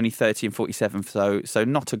 30 and 47, so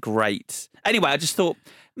not a great... Anyway, I just thought,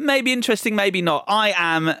 maybe interesting, maybe not. I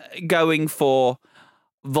am going for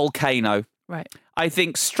Volcano. Right. I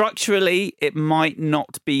think structurally it might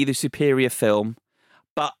not be the superior film,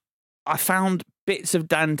 but I found bits of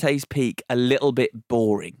Dante's Peak a little bit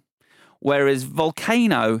boring. Whereas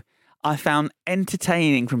Volcano, I found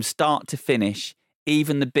entertaining from start to finish,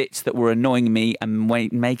 even the bits that were annoying me and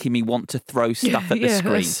making me want to throw stuff at the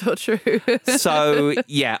screen. That's so true. So,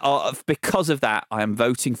 yeah, because of that, I am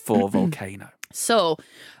voting for Volcano. So,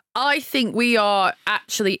 I think we are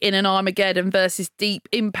actually in an Armageddon versus Deep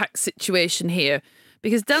Impact situation here,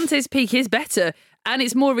 because Dante's Peak is better and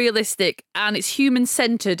it's more realistic and it's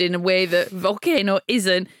human-centered in a way that Volcano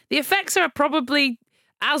isn't. The effects are probably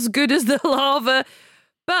as good as the lava,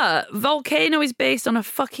 but Volcano is based on a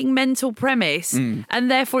fucking mental premise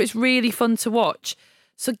and therefore it's really fun to watch.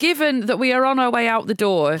 So given that we are on our way out the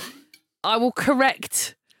door, I will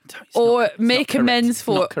correct or make amends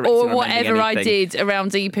for or whatever I did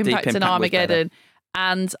around Deep Impact and Armageddon,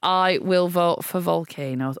 and I will vote for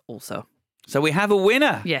Volcano also. So we have a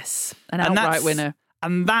winner. Yes, an outright winner.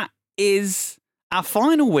 And that is our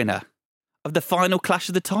final winner of the final Clash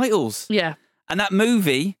of the Titles. Yeah. And that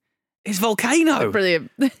movie is Volcano.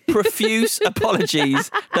 Brilliant. Profuse apologies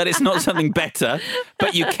that it's not something better,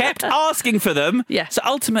 but you kept asking for them. Yeah. So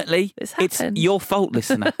ultimately, it's your fault,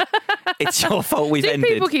 listener. It's your fault we've ended.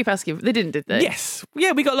 People keep asking? They didn't, did they? Yes.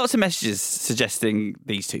 Yeah, we got lots of messages suggesting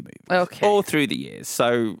these two movies. Okay. All through the years.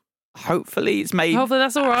 So hopefully it's made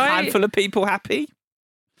that's all right. A handful of people happy.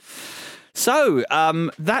 So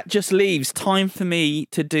that just leaves time for me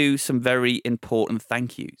to do some very important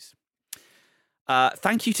thank yous.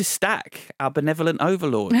 Thank you to Stack, our benevolent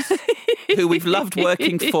overlords, who we've loved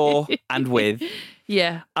working for and with.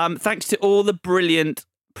 Yeah. Thanks to all the brilliant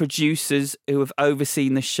producers who have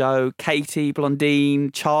overseen the show. Katie,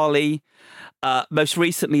 Blondine, Charlie, most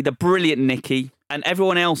recently the brilliant Nikki, and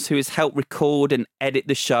everyone else who has helped record and edit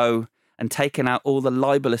the show and taken out all the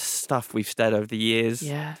libelous stuff we've said over the years.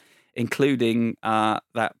 Yeah. Including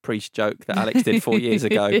that priest joke that Alex did 4 years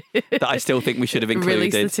ago that I still think we should have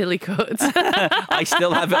included. Release the Tilly cut. I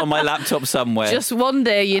still have it on my laptop somewhere. Just one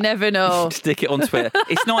day, you never know. Stick it on Twitter.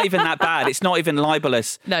 It's not even that bad. It's not even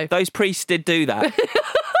libelous. No. Those priests did do that.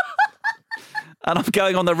 And I'm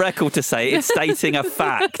going on the record to say it's stating a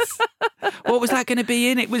fact. What was that going to be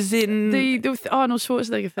in? It was in... The Arnold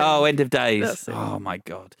Schwarzenegger thing. Oh, End of Days. Oh, my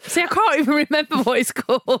God. See, I can't even remember what it's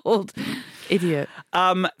called. Idiot.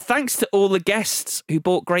 Thanks to all the guests who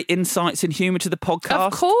brought great insights and humour to the podcast.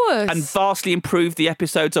 Of course. And vastly improved the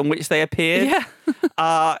episodes on which they appeared. Yeah.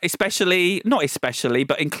 Not especially,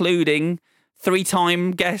 but including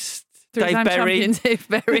 3-time guest Dave Berry. Dave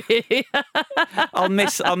Berry. I'll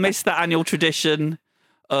miss that annual tradition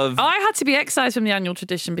of... I had to be excised from the annual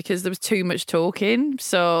tradition because there was too much talking.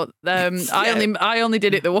 So I only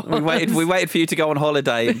did it the once. We waited for you to go on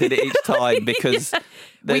holiday and did it each time because...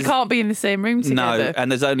 We can't be in the same room together. No,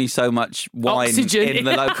 and there's only so much wine Oxygen. in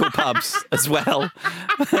the local pubs as well.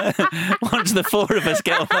 Once the 4 of us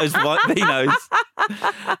get on those vinos.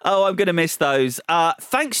 Oh, I'm going to miss those.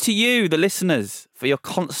 Thanks to you, the listeners, for your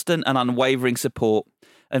constant and unwavering support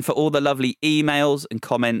and for all the lovely emails and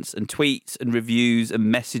comments and tweets and reviews and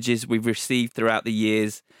messages we've received throughout the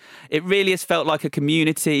years. It really has felt like a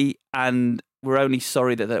community, and we're only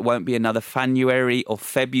sorry that there won't be another Fanuary or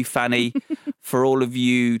Febu-Fanny for all of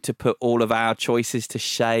you to put all of our choices to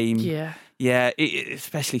shame. Yeah. Yeah,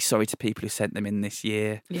 especially sorry to people who sent them in this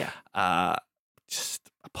year. Yeah. Just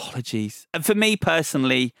apologies. And for me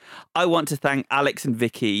personally, I want to thank Alex and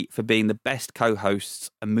Vicky for being the best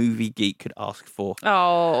co-hosts a movie geek could ask for.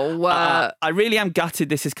 Oh, I really am gutted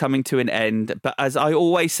this is coming to an end. But as I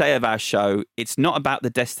always say of our show, it's not about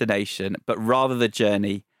the destination, but rather the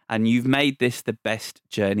journey. And you've made this the best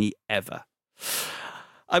journey ever.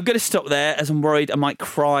 I'm going to stop there as I'm worried I might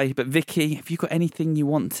cry. But Vicky, have you got anything you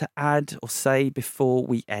want to add or say before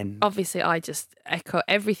we end? Obviously, I just echo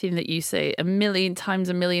everything that you say 1,000,000 times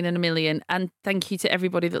 1,000,000 and 1,000,000. And thank you to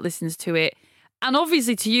everybody that listens to it. And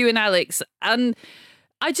obviously to you and Alex. And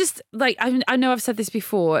I just, I know I've said this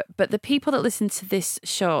before, but the people that listen to this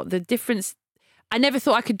show, the difference... I never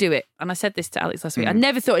thought I could do it. And I said this to Alex last week. I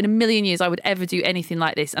never thought in 1,000,000 years I would ever do anything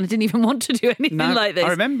like this. And I didn't even want to do anything like this. I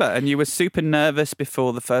remember. And you were super nervous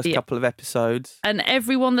before the first couple of episodes. And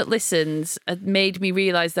everyone that listens had made me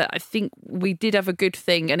realise that I think we did have a good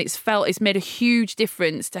thing. And it's made a huge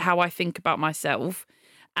difference to how I think about myself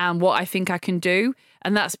and what I think I can do.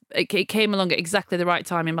 And it came along at exactly the right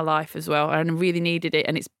time in my life as well. And I really needed it.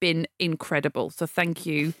 And it's been incredible. So thank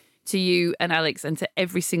you to you and Alex and to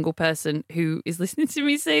every single person who is listening to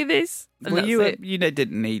me say this. And well, you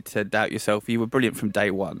didn't need to doubt yourself. You were brilliant from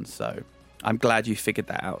day one, so I'm glad you figured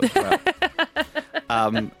that out as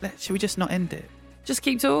well. Should we just not end it? Just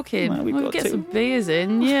keep talking. Well, we'll get some beers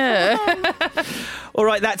in, yeah. All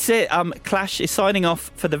right, that's it. Clash is signing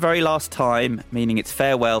off for the very last time, meaning it's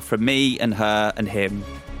farewell from me and her and him.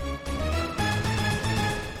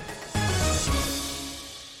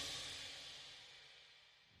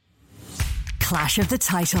 Clash of the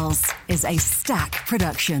Titles is a Stack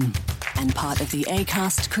production and part of the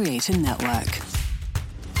Acast Creator Network.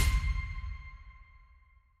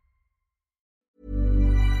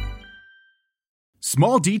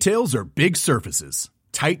 Small details are big surfaces.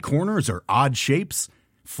 Tight corners are odd shapes.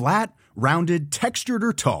 Flat, rounded, textured,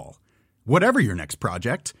 or tall. Whatever your next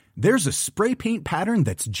project, there's a spray paint pattern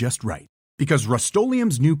that's just right. Because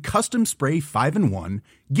Rust-Oleum's new Custom Spray 5-in-1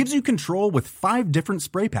 gives you control with 5 different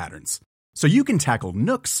spray patterns. So you can tackle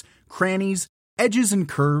nooks, crannies, edges, and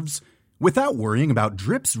curves without worrying about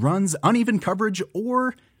drips, runs, uneven coverage,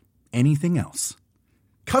 or anything else.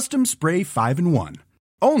 Custom Spray 5-in-1.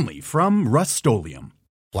 Only from Rust-Oleum.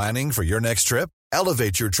 Planning for your next trip?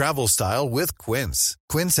 Elevate your travel style with Quince.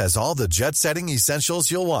 Quince has all the jet-setting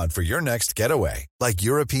essentials you'll want for your next getaway. Like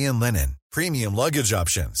European linen, premium luggage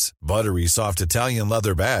options, buttery soft Italian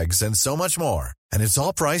leather bags, and so much more. And it's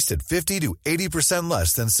all priced at 50 to 80%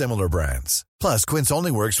 less than similar brands. Plus, Quince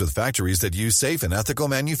only works with factories that use safe and ethical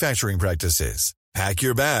manufacturing practices. Pack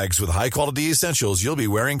your bags with high-quality essentials you'll be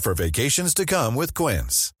wearing for vacations to come with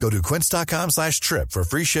Quince. Go to quince.com/trip for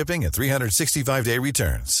free shipping and 365-day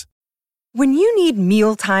returns. When you need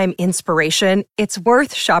mealtime inspiration, it's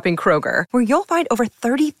worth shopping Kroger, where you'll find over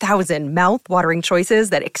 30,000 mouth-watering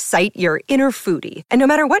choices that excite your inner foodie. And no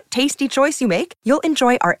matter what tasty choice you make, you'll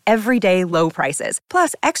enjoy our everyday low prices,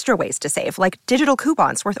 plus extra ways to save, like digital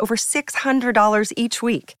coupons worth over $600 each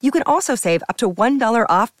week. You can also save up to $1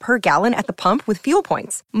 off per gallon at the pump with fuel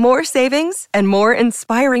points. More savings and more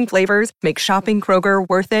inspiring flavors make shopping Kroger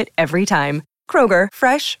worth it every time. Kroger,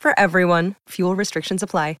 fresh for everyone. Fuel restrictions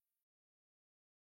apply.